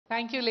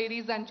Thank you,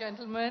 ladies and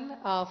gentlemen,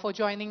 for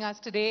joining us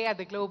today at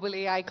the Global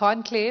AI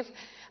Conclave.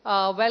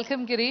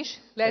 Welcome, Girish.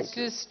 Let's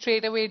just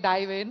straight away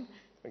dive in.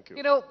 Thank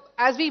you.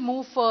 As we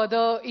move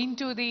further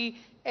into the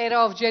era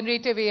of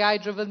generative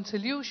AI-driven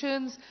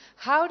solutions,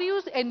 how do you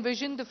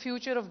envision the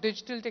future of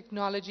digital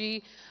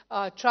technology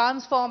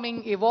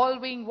transforming,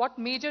 evolving? What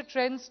major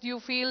trends do you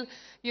feel,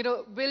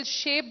 will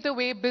shape the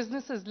way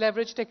businesses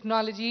leverage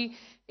technology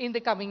in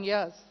the coming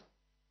years?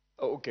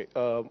 Okay.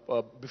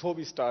 Before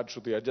we start,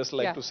 Shruti, I'd just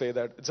like to say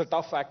that it's a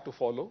tough act to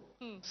follow.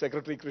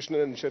 Secretary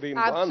Krishnan and Shireen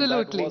Ban,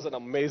 that was an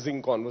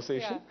amazing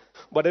conversation.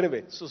 But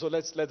anyway, so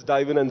let's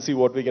dive in and see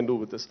what we can do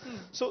with this.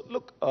 So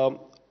look,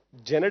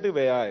 generative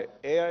AI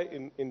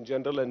in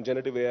general and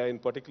generative AI in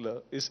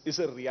particular is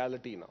a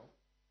reality now,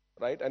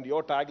 right? And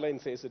your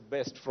tagline says it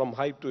best, from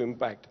hype to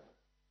impact.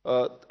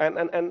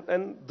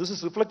 And this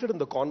is reflected in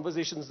the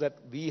conversations that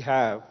we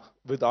have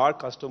with our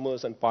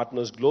customers and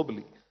partners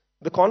globally.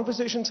 The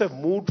conversations have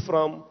moved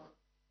from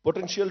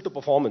potential to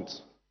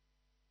performance,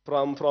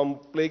 from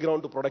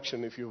playground to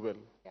production, if you will,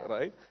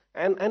 right?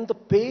 And the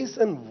pace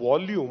and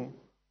volume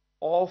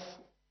of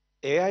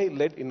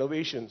AI-led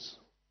innovations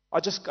are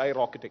just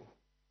skyrocketing.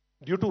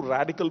 Due to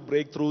radical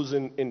breakthroughs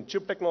in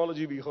chip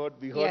technology, we heard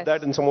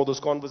that in some of those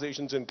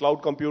conversations. In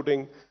cloud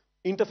computing,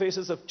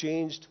 interfaces have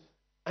changed,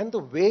 and the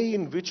way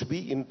in which we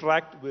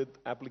interact with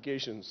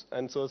applications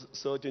and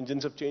search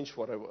engines have changed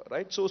forever,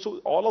 right? So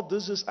all of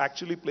this is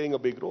actually playing a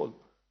big role.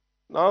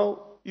 Now,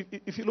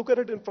 if you look at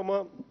it from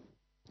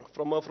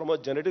a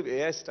generative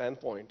AI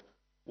standpoint,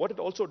 what it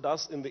also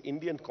does in the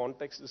Indian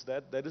context is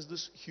that there is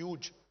this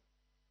huge,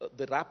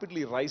 the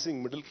rapidly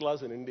rising middle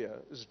class in India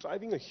is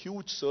driving a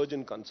huge surge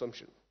in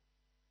consumption,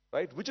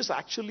 right? Which is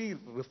actually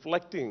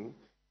reflecting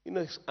in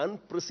an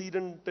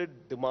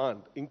unprecedented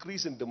demand,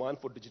 increase in demand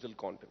for digital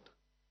content,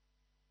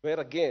 where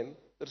again,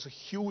 there's a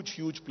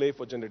huge play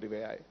for generative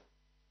AI.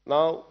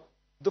 Now,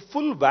 the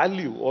full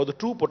value or the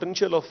true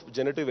potential of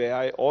generative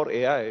AI or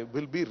AI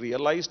will be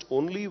realized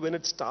only when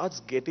it starts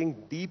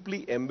getting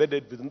deeply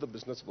embedded within the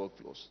business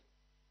workflows,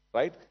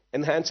 right?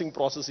 Enhancing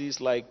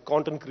processes like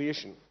content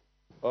creation,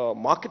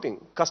 marketing,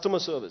 customer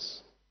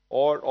service,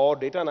 or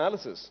data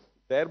analysis,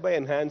 thereby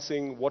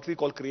enhancing what we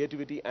call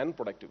creativity and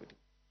productivity,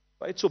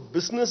 right? So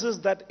businesses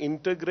that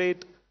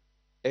integrate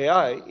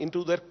AI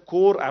into their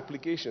core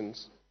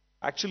applications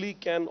actually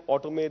can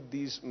automate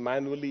these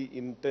manually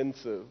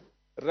intensive,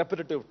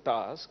 repetitive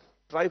tasks,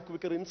 drive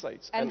quicker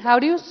insights. And how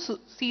do you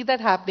see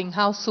that happening?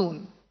 How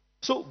soon?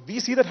 So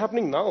we see that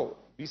happening now.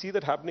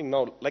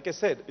 Like I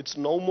said, it's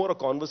no more a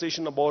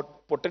conversation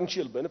about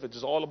potential benefits.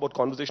 It's all about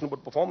conversation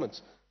about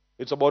performance.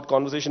 It's about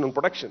conversation on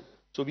production.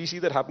 So we see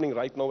that happening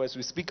right now as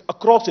we speak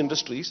across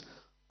industries,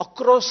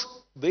 across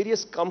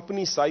various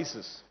company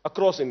sizes,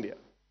 across India.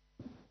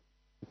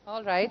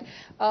 All right.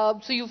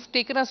 So you've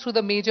taken us through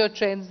the major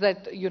trends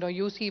that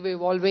you see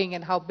evolving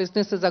and how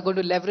businesses are going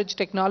to leverage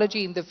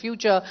technology in the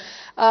future.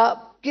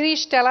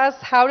 Girish, tell us,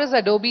 how does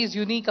Adobe's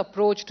unique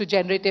approach to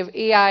generative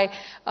AI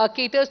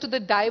caters to the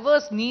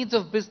diverse needs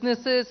of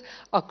businesses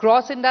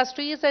across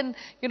industries, and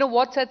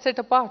what sets it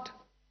apart?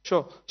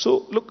 Sure.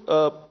 So look,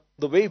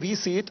 the way we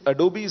see it,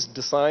 Adobe is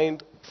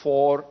designed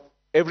for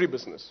every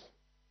business,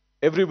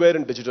 everywhere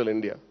in digital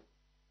India,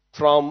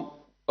 from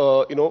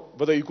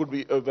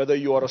whether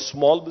you are a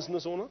small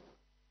business owner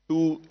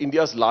to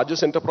India's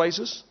largest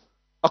enterprises,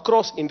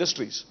 across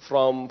industries,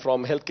 from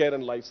healthcare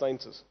and life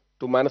sciences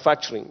to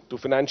manufacturing to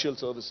financial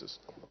services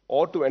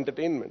or to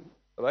entertainment,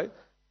 right?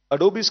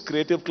 Adobe's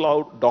Creative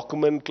Cloud,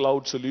 Document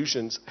Cloud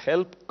solutions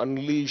help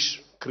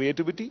unleash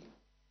creativity,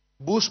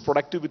 boost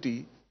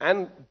productivity,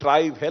 and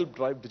help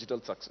drive digital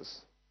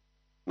success.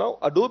 Now,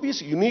 Adobe's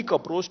unique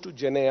approach to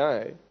Gen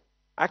AI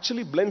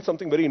actually blends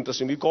something very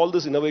interesting. We call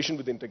this innovation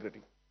with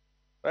integrity.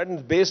 Right? And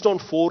it's based on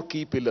 4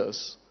 key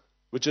pillars,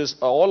 which is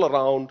all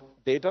around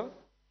data,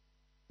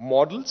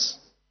 models,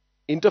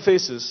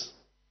 interfaces,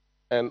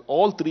 and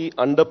all 3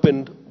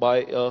 underpinned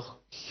by a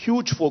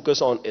huge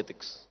focus on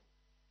ethics.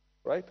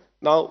 Right?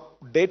 Now,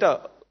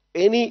 data,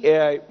 any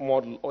AI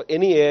model or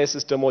any AI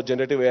system or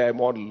generative AI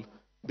model,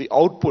 the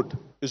output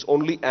is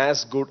only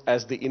as good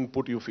as the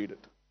input you feed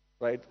it.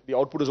 Right? The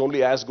output is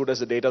only as good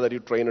as the data that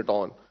you train it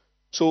on.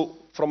 So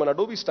from an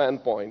Adobe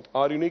standpoint,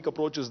 our unique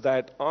approach is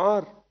that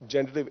our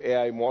generative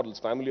AI models,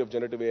 family of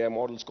generative AI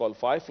models called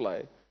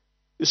Firefly,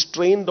 is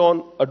trained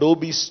on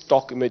Adobe's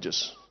stock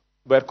images,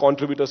 where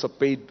contributors are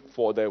paid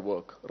for their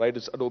work, right?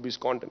 It's Adobe's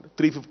content,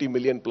 350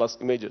 million plus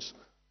images,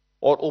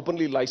 or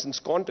openly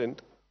licensed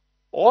content,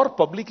 or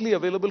publicly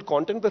available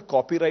content where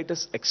copyright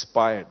is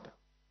expired.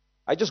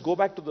 I just go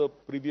back to the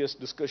previous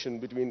discussion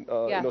between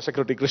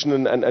Secretary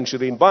Krishnan and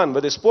Shireen Ban,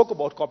 where they spoke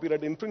about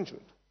copyright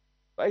infringement,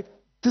 right?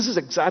 This is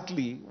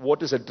exactly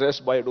what is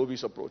addressed by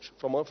Adobe's approach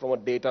from a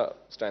data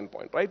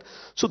standpoint, right?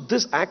 So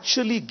this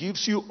actually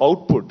gives you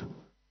output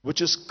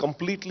which is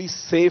completely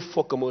safe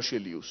for commercial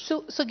use.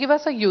 So give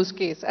us a use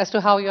case as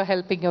to how you're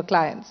helping your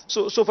clients.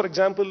 So for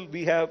example,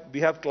 we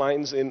have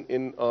clients in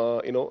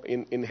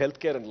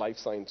healthcare and life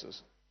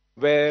sciences,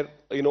 where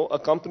a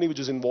company which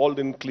is involved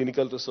in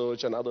clinical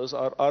research and others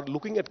are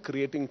looking at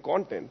creating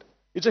content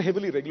It's a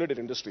heavily regulated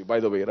industry, by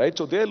the way, right?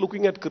 So they're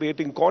looking at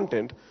creating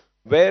content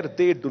where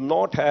they do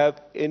not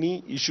have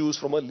any issues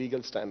from a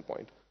legal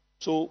standpoint.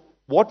 So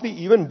what we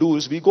even do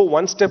is we go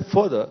one step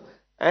further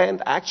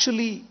and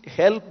actually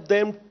help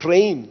them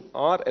train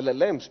our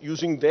LLMs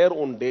using their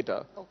own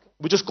data,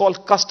 which is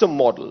called custom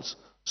models.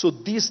 So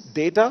these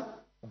data,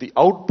 the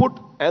output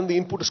and the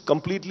input is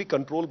completely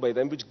controlled by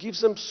them, which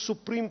gives them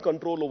supreme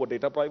control over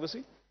data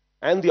privacy.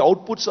 And the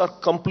outputs are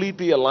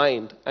completely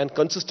aligned and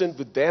consistent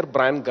with their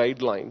brand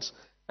guidelines.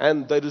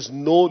 And there is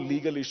no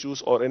legal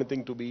issues or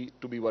anything to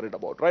be worried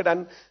about, right?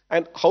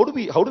 And how do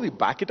we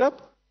back it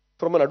up?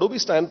 From an Adobe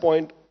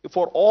standpoint,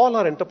 for all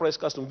our enterprise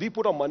customers, we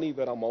put our money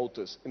where our mouth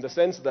is, in the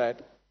sense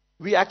that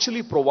we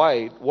actually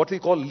provide what we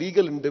call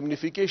legal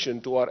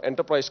indemnification to our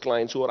enterprise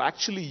clients who are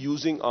actually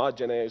using our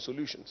GenAI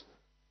solutions.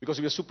 Because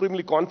we are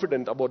supremely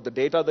confident about the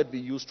data that we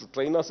use to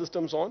train our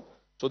systems on.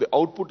 So the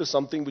output is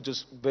something which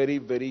is very,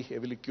 very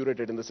heavily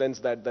curated, in the sense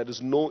that there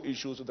is no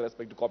issues with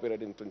respect to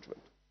copyright infringement.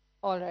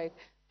 All right.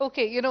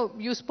 Okay,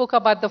 you spoke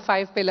about the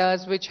 5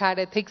 pillars which had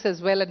ethics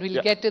as well, and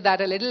we'll get to that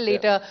a little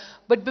later.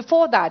 But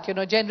before that,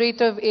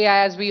 generative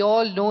AI, as we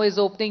all know, is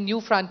opening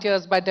new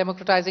frontiers by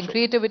democratizing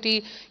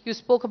creativity. You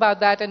spoke about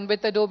that, and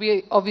with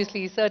Adobe,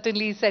 obviously,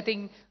 certainly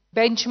setting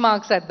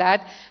benchmarks at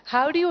that.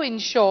 How do you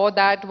ensure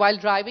that while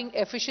driving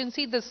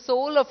efficiency, the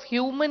soul of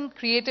human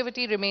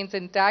creativity remains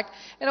intact,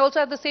 and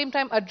also at the same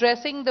time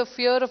addressing the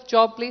fear of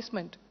job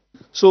placement?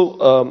 So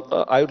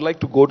I would like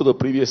to go to the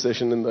previous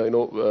session in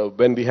the,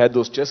 when we had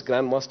those chess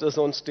grandmasters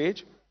on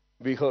stage.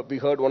 We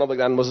heard one of the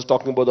grandmasters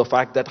talking about the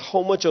fact that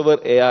how much of our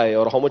AI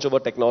or how much of our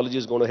technology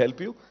is going to help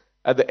you.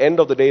 At the end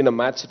of the day, in a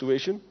math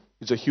situation,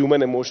 it's a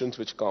human emotions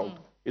which count.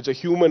 It's a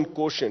human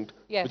quotient,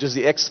 which is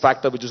the X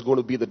factor, which is going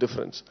to be the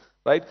difference,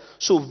 right?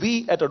 So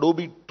we at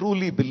Adobe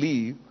truly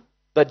believe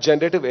that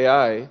generative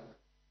AI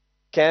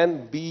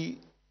can be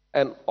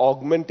an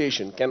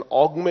augmentation, can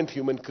augment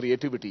human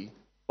creativity,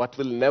 but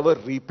will never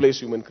replace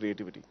human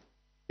creativity.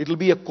 It will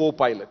be a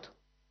co-pilot.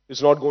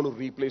 It's not going to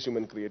replace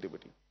human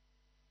creativity,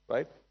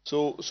 right?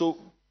 So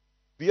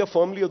we are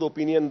firmly of the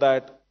opinion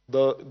that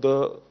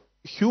the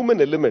human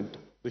element,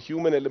 the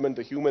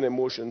human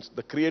emotions,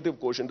 the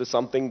creative quotient is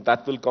something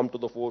that will come to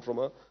the fore from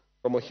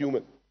a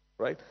human,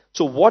 right?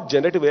 So what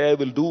generative AI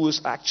will do is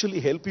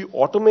actually help you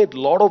automate a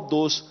lot of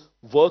those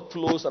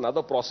workflows and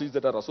other processes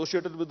that are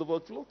associated with the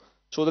workflow,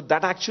 so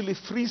that actually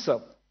frees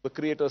up the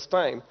creator's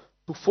time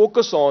to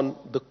focus on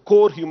the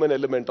core human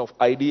element of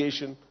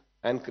ideation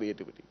and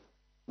creativity.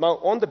 Now,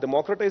 on the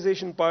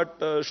democratization part,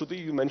 Shruti,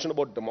 you mentioned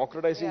about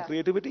democratizing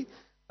creativity,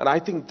 and I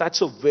think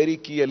that's a very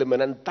key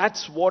element, and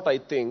that's what I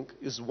think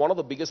is one of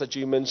the biggest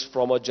achievements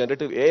from a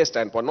generative AI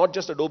standpoint, not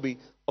just Adobe,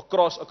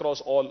 across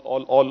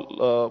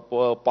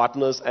all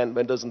partners and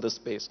vendors in this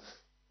space.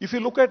 If you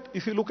look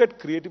at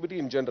creativity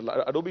in general,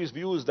 Adobe's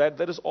view is that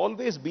there has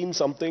always been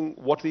something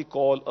what we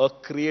call a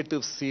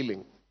creative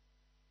ceiling,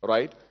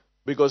 right?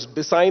 Because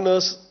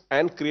designers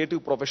and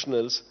creative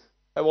professionals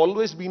have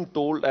always been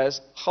told as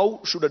how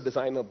should a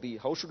designer be,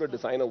 how should a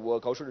designer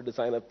work, how should a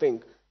designer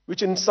think,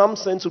 which in some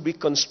sense would be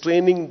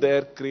constraining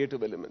their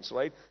creative elements,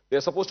 right?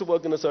 They're supposed to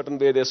work in a certain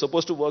way, they're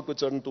supposed to work with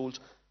certain tools,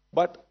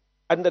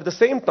 and at the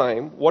same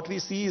time, what we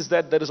see is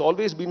that there has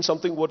always been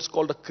something what's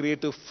called a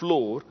creative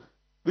floor,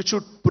 which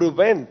should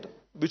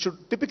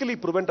typically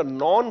prevent a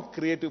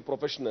non-creative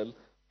professional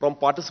from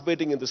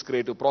participating in this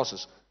creative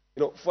process.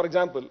 For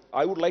example,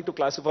 I would like to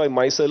classify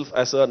myself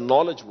as a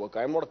knowledge worker.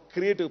 I'm not a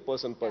creative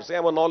person per se,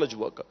 I'm a knowledge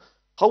worker.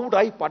 How would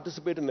I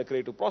participate in the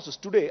creative process?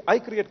 Today, I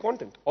create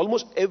content.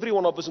 Almost every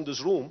one of us in this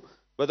room,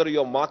 whether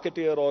you're a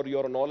marketer or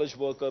you're a knowledge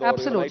worker,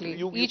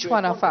 absolutely, or each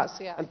one of us,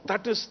 and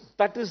that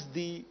is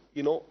the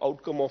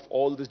outcome of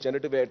all this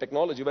generative AI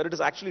technology, where it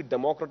has actually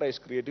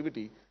democratized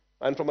creativity.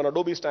 And from an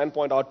Adobe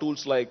standpoint, our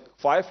tools like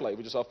Firefly,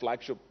 which is our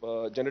flagship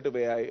generative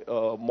AI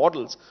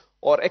models,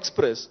 or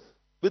Express,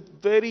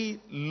 with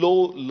very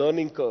low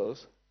learning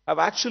curves, have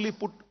actually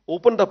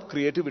opened up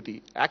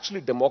creativity, actually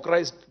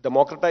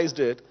democratized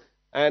it,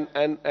 and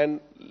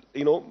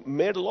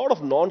made a lot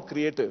of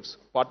non-creatives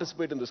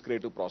participate in this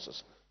creative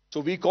process. So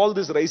we call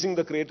this raising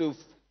the creative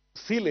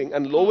ceiling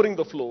and lowering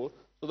the floor,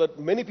 so that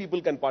many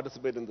people can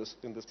participate in this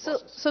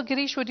process. So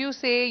Girish, would you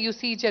say you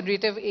see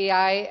generative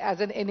AI as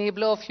an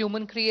enabler of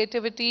human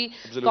creativity,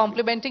 Absolutely.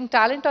 complementing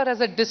talent, or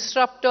as a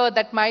disruptor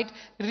that might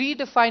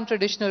redefine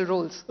traditional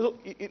roles? So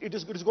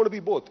it's going to be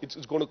both.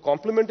 It's going to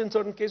complement in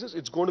certain cases,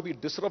 it's going to be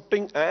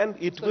disrupting, and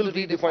it will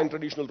redefine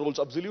traditional roles,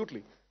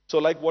 absolutely. So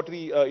like what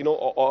we,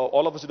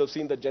 all of us would have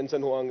seen the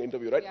Jensen Huang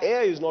interview, right?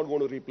 AI is not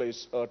going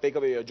to take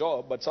away your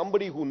job, but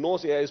somebody who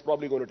knows AI is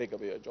probably going to take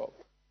away your job.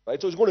 Right?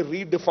 So it's going to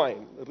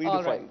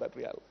redefine that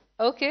reality.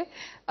 Okay.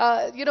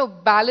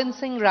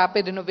 Balancing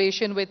rapid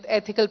innovation with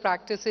ethical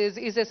practices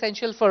is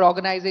essential for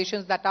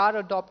organizations that are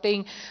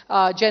adopting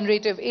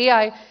generative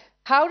AI.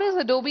 How does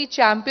Adobe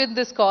champion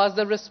this cause?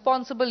 The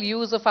responsible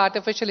use of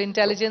artificial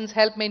intelligence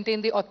help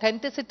maintain the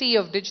authenticity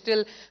of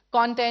digital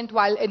content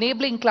while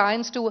enabling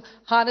clients to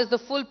harness the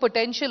full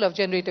potential of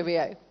generative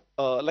AI?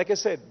 Like I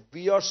said,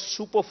 we are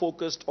super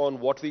focused on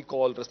what we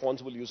call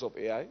responsible use of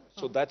AI.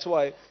 So that's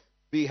why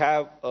we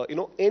have,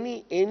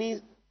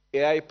 any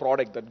AI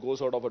product that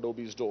goes out of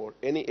Adobe's door,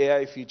 any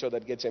AI feature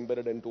that gets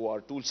embedded into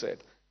our tool set,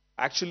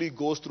 actually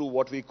goes through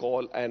what we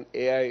call an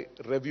AI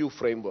review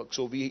framework.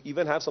 So we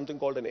even have something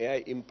called an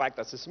AI impact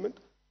assessment,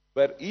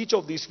 where each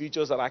of these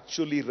features are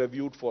actually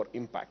reviewed for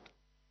impact,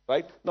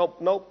 right?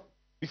 Now,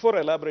 before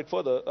I elaborate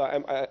further,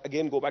 I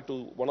again go back to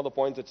one of the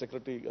points that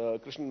Secretary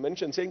Krishnan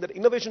mentioned, saying that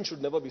innovation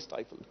should never be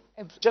stifled.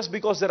 Just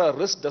because there are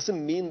risks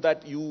doesn't mean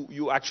that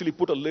you actually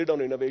put a lid on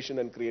innovation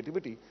and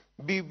creativity.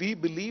 We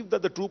believe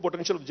that the true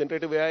potential of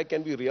generative AI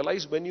can be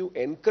realized when you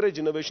encourage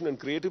innovation and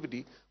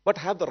creativity, but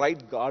have the right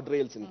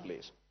guardrails in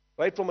place.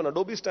 Right? From an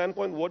Adobe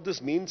standpoint, what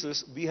this means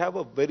is we have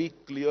a very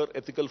clear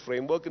ethical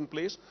framework in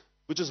place,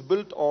 which is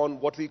built on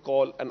what we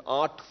call an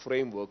ART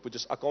framework, which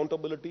is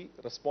accountability,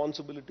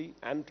 responsibility,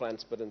 and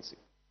transparency.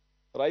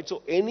 Right?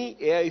 So any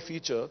AI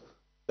feature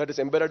that is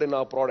embedded in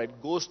our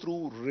product goes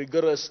through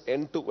rigorous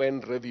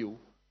end-to-end review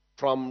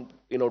from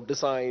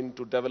design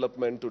to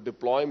development to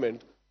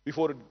deployment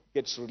before it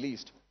gets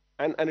released.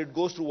 And it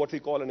goes through what we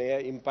call an AI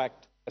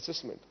impact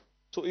assessment.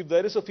 So if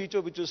there is a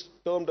feature which is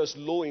termed as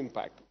low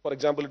impact, for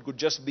example, it could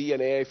just be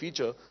an AI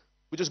feature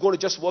which is going to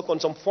just work on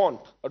some font.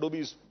 Adobe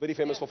is very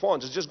famous for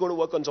fonts. It's just going to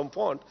work on some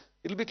font.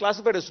 It will be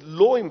classified as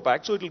low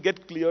impact, so it will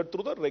get cleared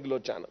through the regular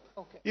channel.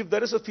 Okay. If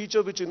there is a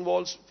feature which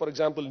involves, for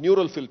example,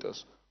 neural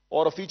filters,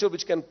 or a feature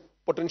which can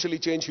potentially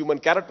change human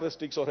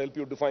characteristics or help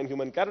you define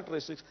human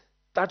characteristics,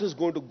 that is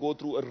going to go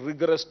through a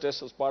rigorous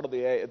test as part of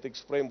the AI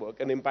ethics framework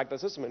and impact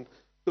assessment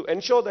to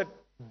ensure that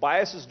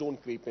biases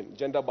don't creep in.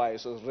 Gender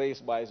biases,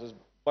 race biases,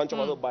 bunch of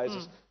other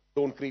biases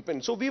don't creep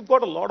in. So we've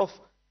got a lot of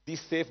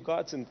these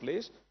safeguards in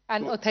place.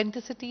 And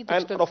authenticity.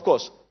 And of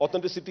course,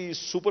 authenticity is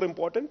super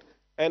important.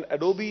 And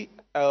Adobe,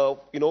 we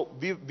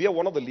are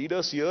one of the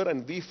leaders here,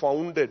 and we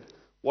founded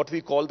what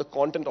we call the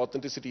Content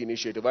Authenticity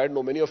Initiative. I don't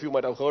know, many of you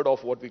might have heard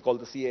of what we call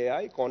the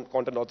CAI,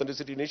 Content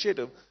Authenticity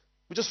Initiative,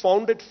 which was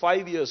founded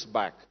 5 years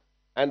back.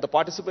 And the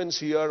participants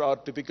here are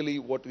typically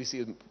what we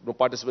see as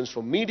participants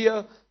from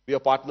media, we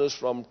have partners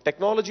from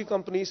technology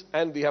companies,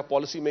 and we have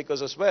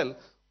policymakers as well,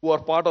 who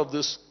are part of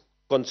this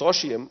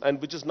consortium, and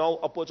which is now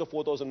upwards of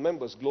 4,000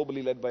 members,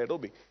 globally led by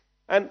Adobe.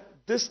 And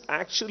this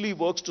actually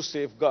works to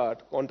safeguard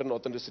content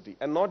authenticity.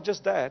 And not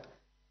just that,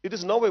 it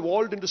is now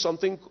evolved into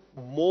something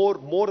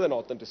more than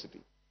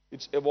authenticity.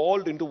 It's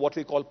evolved into what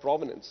we call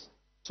provenance.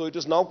 So it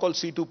is now called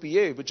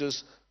C2PA, which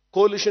is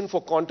Coalition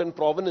for Content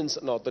Provenance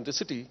and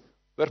Authenticity,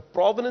 where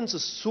provenance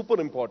is super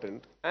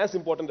important, as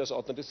important as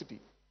authenticity.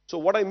 So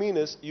what I mean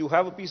is, you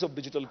have a piece of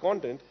digital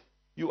content,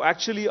 you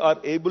actually are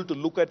able to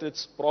look at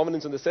its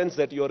provenance in the sense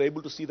that you are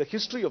able to see the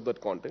history of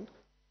that content.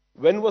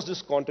 When was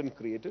this content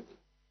created?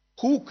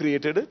 Who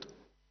created it?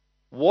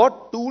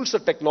 What tools or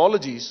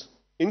technologies,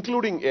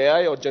 including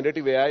AI or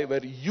generative AI,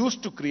 were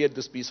used to create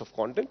this piece of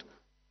content?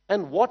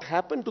 And what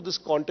happened to this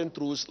content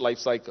through its life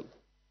cycle?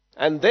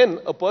 And then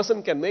a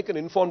person can make an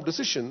informed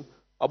decision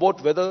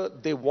about whether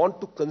they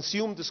want to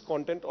consume this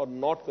content or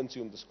not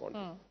consume this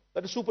content.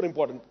 That is super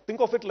important.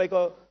 Think of it like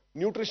a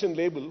nutrition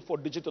label for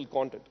digital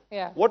content.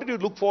 Yeah. What did you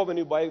look for when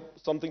you buy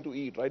something to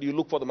eat, right? You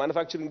look for the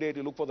manufacturing date,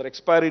 you look for the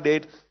expiry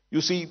date,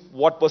 you see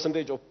what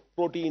percentage of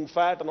protein,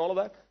 fat, and all of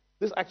that.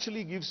 This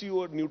actually gives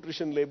you a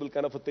nutrition label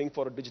kind of a thing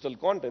for a digital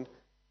content,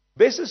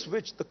 basis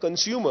which the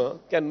consumer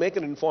can make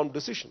an informed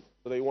decision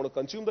whether you want to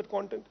consume that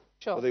content,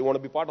 whether you want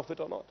to be part of it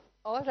or not.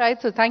 All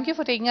right, so thank you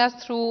for taking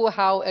us through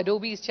how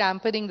Adobe is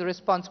championing the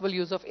responsible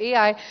use of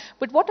AI.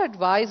 But what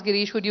advice,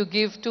 Girish, would you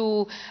give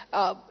to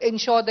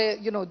ensure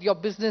that your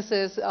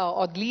businesses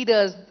or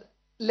leaders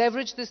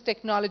leverage this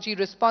technology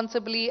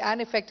responsibly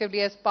and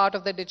effectively as part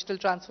of the digital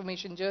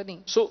transformation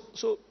journey? So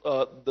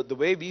the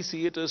way we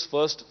see it is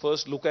first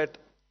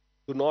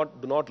do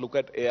not look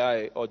at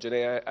AI or Gen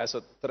AI as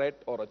a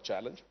threat or a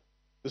challenge.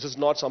 This is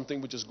not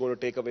something which is going to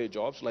take away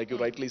jobs. Like you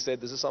rightly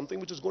said, this is something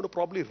which is going to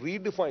probably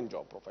redefine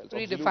job profiles.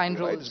 Redefine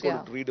roles, It's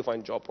going to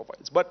redefine job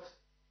profiles. But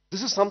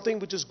this is something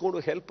which is going to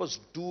help us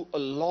do a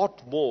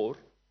lot more.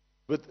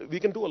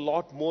 We can do a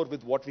lot more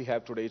with what we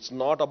have today. It's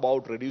not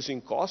about reducing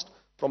cost.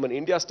 From an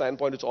India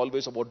standpoint, it's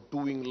always about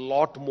doing a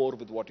lot more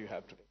with what you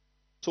have today.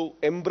 So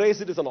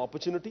embrace it as an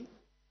opportunity,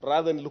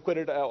 rather than look at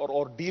it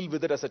or deal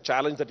with it as a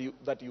challenge that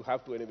you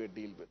have to anyway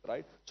deal with,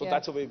 right? So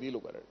that's the way we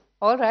look at it.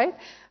 All right.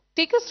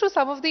 Take us through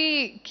some of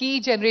the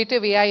key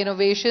generative AI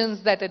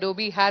innovations that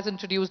Adobe has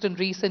introduced in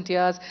recent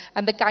years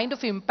and the kind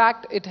of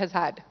impact it has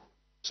had.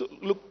 So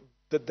look,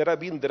 there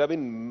have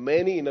been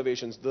many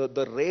innovations.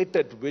 The rate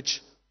at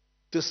which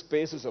this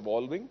space is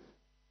evolving,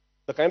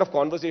 the kind of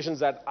conversations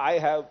that I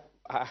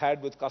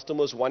had with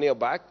customers 1 year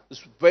back is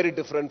very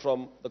different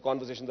from the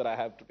conversation that I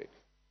have today.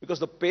 Because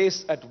the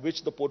pace at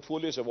which the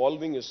portfolio is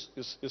evolving is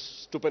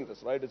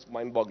stupendous, right? It's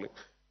mind-boggling.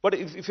 But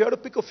if you had to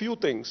pick a few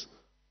things,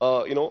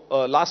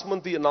 last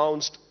month we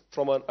announced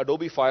from an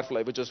Adobe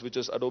Firefly, which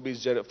is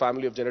Adobe's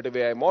family of generative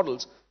AI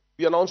models,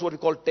 we announced what we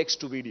call text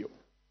to video.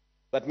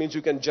 That means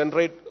you can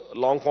generate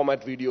long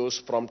format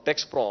videos from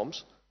text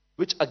prompts,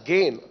 which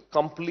again,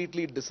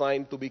 completely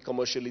designed to be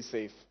commercially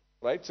safe,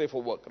 right? Safe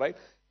for work, right?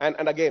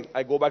 And again,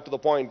 I go back to the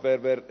point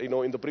where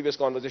in the previous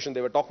conversation,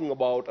 they were talking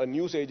about a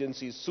news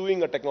agency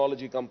suing a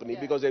technology company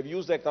because they've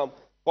used their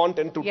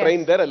content to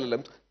train their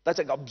LLMs. That's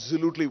like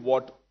absolutely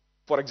what,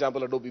 for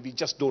example, Adobe, we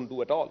just don't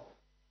do at all.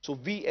 So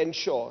we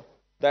ensure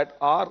that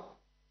our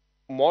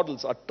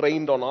models are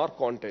trained on our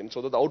content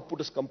so that the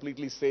output is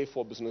completely safe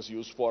for business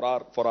use for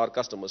our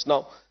customers.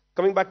 Now,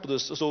 coming back to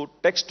this, so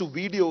text to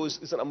video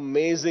is an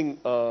amazing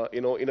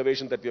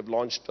innovation that we have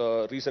launched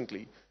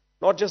recently.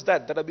 Not just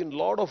that, there have been a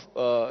lot of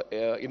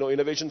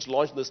innovations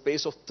launched in the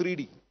space of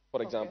 3D,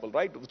 for example,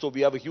 right? So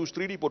we have a huge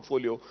 3D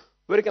portfolio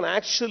where you can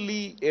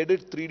actually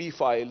edit 3D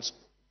files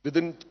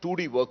within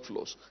 2D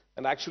workflows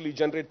and actually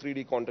generate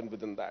 3D content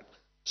within that.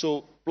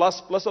 So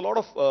plus a lot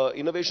of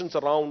innovations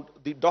around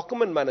the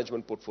document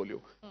management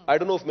portfolio. I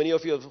don't know if many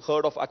of you have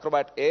heard of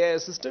Acrobat AI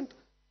Assistant.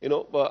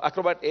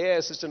 Acrobat AI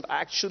Assistant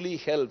actually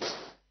helps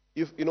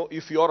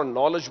if you're a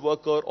knowledge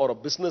worker or a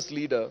business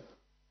leader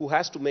who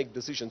has to make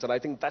decisions. And I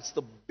think that's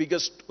the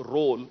biggest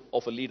role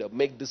of a leader,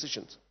 make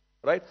decisions,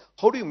 right?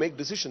 How do you make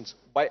decisions?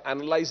 By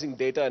analyzing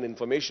data and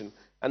information.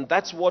 And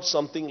that's what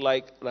something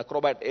like an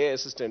Acrobat AI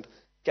Assistant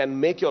can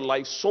make your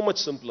life so much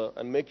simpler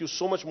and make you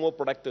so much more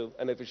productive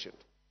and efficient.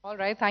 All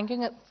right. Thank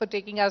you for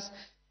taking us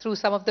through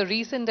some of the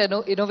recent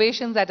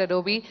innovations at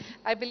Adobe.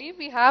 I believe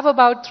we have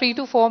about 3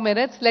 to 4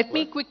 minutes. Let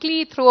me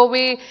quickly throw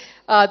away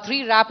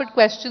 3 rapid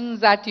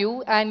questions at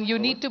you, and you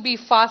need to be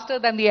faster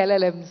than the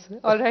LLMs.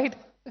 All right?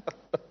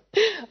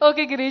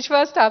 Okay, Girish,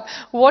 first up,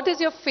 what is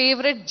your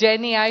favorite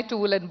Gen AI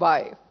tool and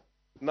why?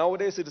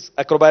 Nowadays, it is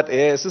Acrobat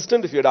AI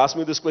Assistant. If you had asked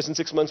me this question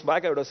 6 months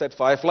back, I would have said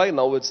Firefly.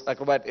 Now it's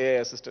Acrobat AI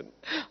Assistant.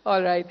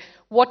 All right.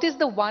 What is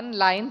the one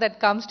line that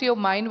comes to your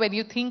mind when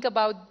you think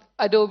about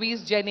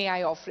Adobe's Gen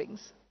AI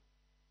offerings?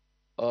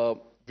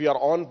 We are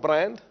on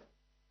brand,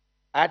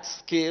 at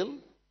scale,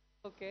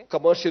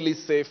 commercially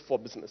safe for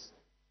business.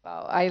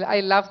 Wow,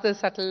 I love the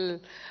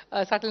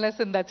subtleness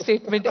in that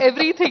statement.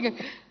 Everything.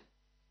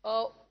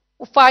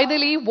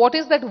 Finally, what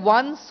is that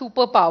one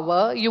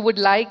superpower you would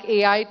like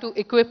AI to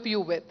equip you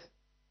with?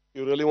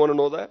 You really want to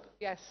know that?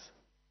 Yes.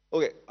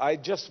 Okay, I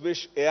just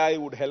wish AI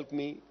would help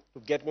me to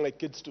get my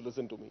kids to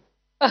listen to me.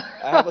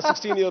 I have a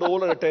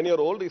 16-year-old and a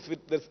 10-year-old. If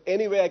there's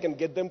any way I can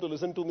get them to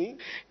listen to me,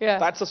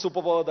 that's a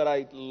superpower that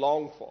I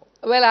long for.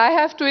 Well, I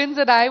have twins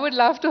and I would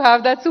love to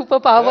have that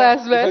superpower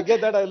as well. If I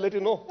get that, I'll let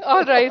you know.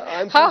 All right.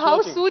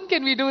 How soon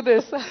can we do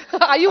this?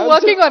 Are you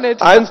working on it?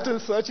 I'm still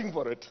searching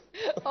for it.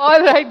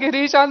 All right,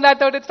 Girish. On that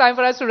note, it's time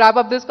for us to wrap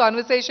up this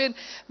conversation.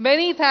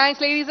 Many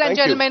thanks, ladies and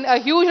gentlemen. A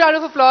huge round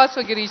of applause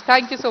for Girish.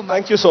 Thank you so much.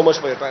 Thank you so much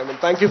for your time, and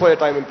thank you for your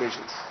time and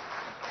patience.